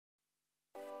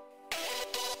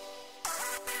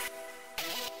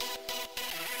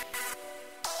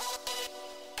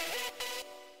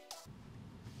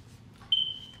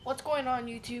going on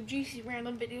YouTube? GC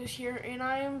Random Videos here, and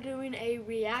I am doing a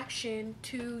reaction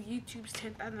to YouTube's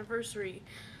 10th anniversary.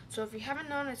 So if you haven't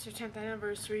known, it's their 10th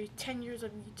anniversary, 10 years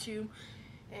of YouTube,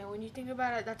 and when you think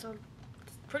about it, it's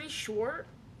pretty short,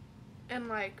 and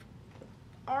like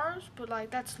ours, but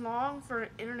like that's long for an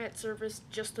internet service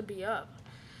just to be up.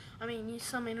 I mean,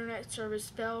 some internet service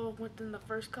fell within the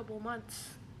first couple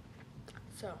months.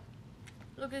 So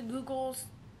look at Google's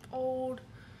old.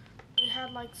 It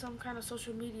had like some kind of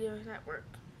social media network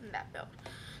and that failed.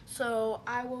 So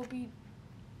I will be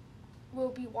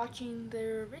watching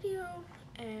their video,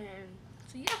 and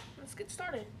so yeah, let's get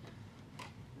started.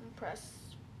 And press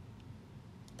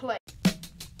play.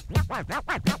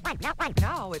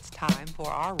 Now it's time for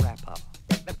our wrap-up.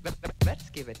 Let's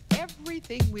give it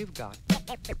everything we've got.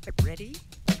 Ready?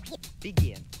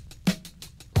 Begin.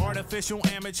 Artificial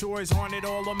amateurs, aren't it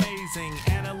all amazing?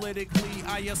 Analytically,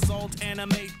 I assault,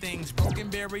 animate things. Broken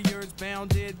barriers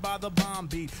bounded by the bomb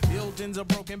beat. Buildings are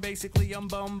broken, basically I'm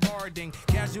bombarding.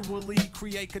 Casually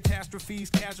create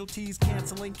catastrophes, casualties,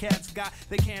 canceling cats got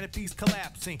their canopies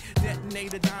collapsing.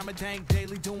 Detonate a diamond tank,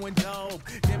 daily doing dope.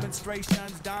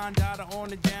 Demonstrations, Don Dada on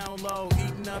the down low.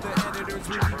 Eating other editors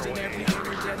with each and every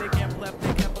energetic,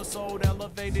 epileptic episode,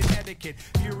 elevated etiquette.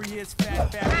 Furious,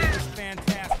 fabulous,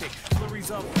 fantastic. Flurries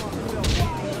of You've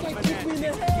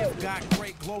got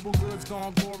great global goods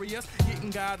gone glorious. Getting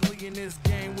godly in this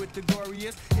game with the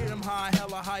glorious. Hit 'em high,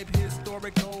 hella hype,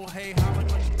 historical. Hey, holler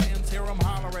when you dance, hear 'em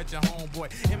holler at your homeboy.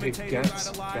 Imitators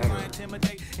idolize, I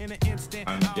intimidate in an instant.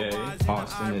 I'm gay,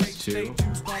 Austin is too.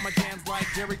 Juice on my jams like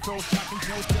Jerry Crow, shocking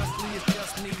Joe justly. It's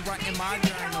just me writing my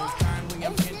journals. Kindly,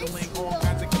 I'm kindling all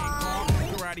kinds of King Kong.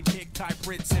 Karate kick type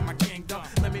Brits in my kingdom.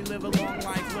 Let me live a long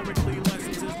life, lyrically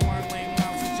lessons is one lame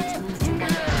mouse. It's just moves to my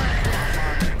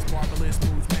marvelous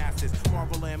moves masters.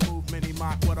 Marvel and move, many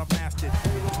mock what I've mastered.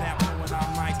 Snap knowing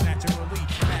I'm nice naturally.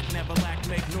 Back never lack,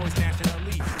 make noise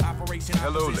nationally. Operation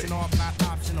opposition off, not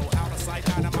optional. Out of sight,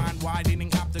 out of mind,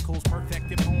 widening obstacles,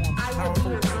 perfected poem.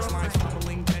 Powerful punchlines,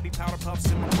 fumbling, petty powder puffs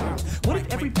in my mouth. What if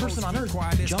every person on Earth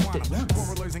jumped at once?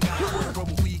 Correlers and got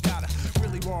but we gotta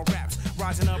really raw raps.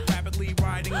 Rising up rapidly,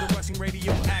 riding the rushing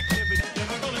radio activity.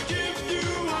 Never gonna give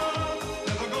you up,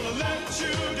 never gonna let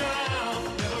you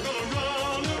down, never gonna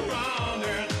run around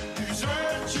and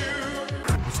desert you.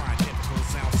 Scientific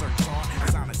sound search on,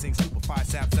 silencing stupefied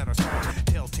saps that are strong.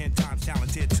 Tales 10 times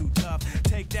talented, too tough.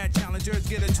 Take that, challengers,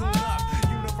 get a tune up.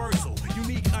 Universal,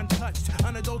 unique, untouched,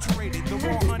 unadulterated, the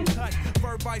raw, uncut.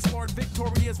 Verb vice lord,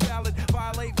 victorious, valid.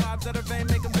 Violate vibes that are vain,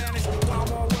 make them vanish. While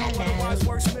I'm all well, otherwise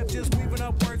wordsmith, just weaving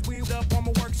up words, weaved up on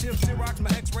my work shift. Xerox,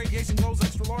 my X radiation grows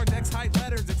extra large, X height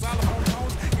letters, xylophone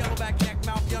tones, yellowback, yak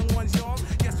mouth, young ones yawn.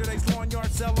 Yesterday's lawn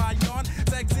yard, sell I yawn.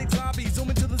 Zag zig zombie, zoom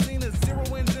into the zenith. Zero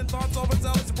wins and thoughts,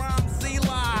 overzealous rhymes,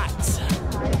 Z-lots.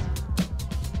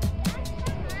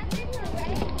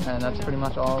 And that's pretty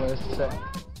much all there is to say.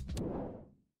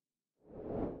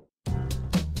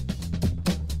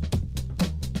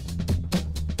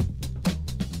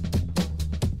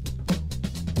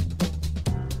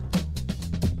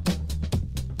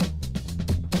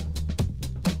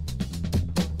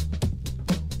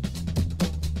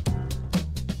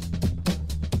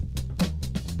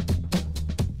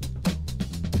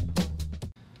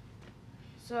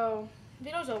 So,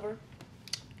 video's over,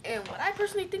 and what I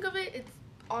personally think of it, it's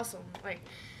awesome. Like,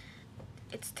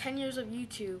 it's 10 years of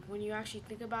YouTube. When you actually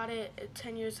think about it,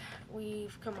 10 years,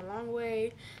 we've come a long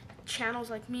way. Channels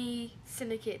like me,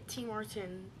 Syndicate, T.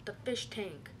 Martin, The Fish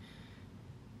Tank,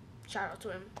 shout out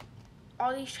to him.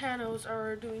 All these channels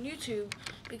are doing YouTube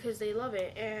because they love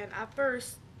it, and at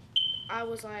first, I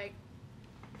was like,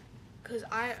 because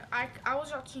I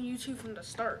was watching YouTube from the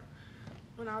start.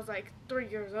 When I was like 3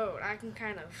 years old, I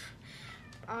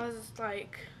was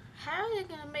like, how are they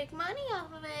gonna make money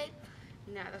off of it?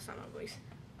 Nah, that's not my voice.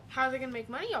 How are they gonna make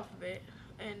money off of it?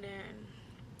 And then,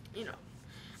 you know,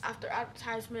 after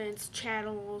advertisements,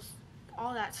 channels,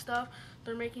 all that stuff,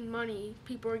 they're making money.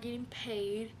 People are getting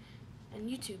paid, and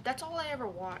YouTube. That's all I ever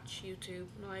watch, YouTube.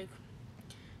 Like,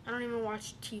 I don't even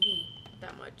watch TV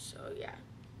that much, so yeah.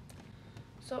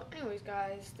 So anyways,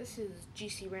 guys, this is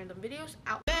GC Random Videos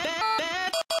out.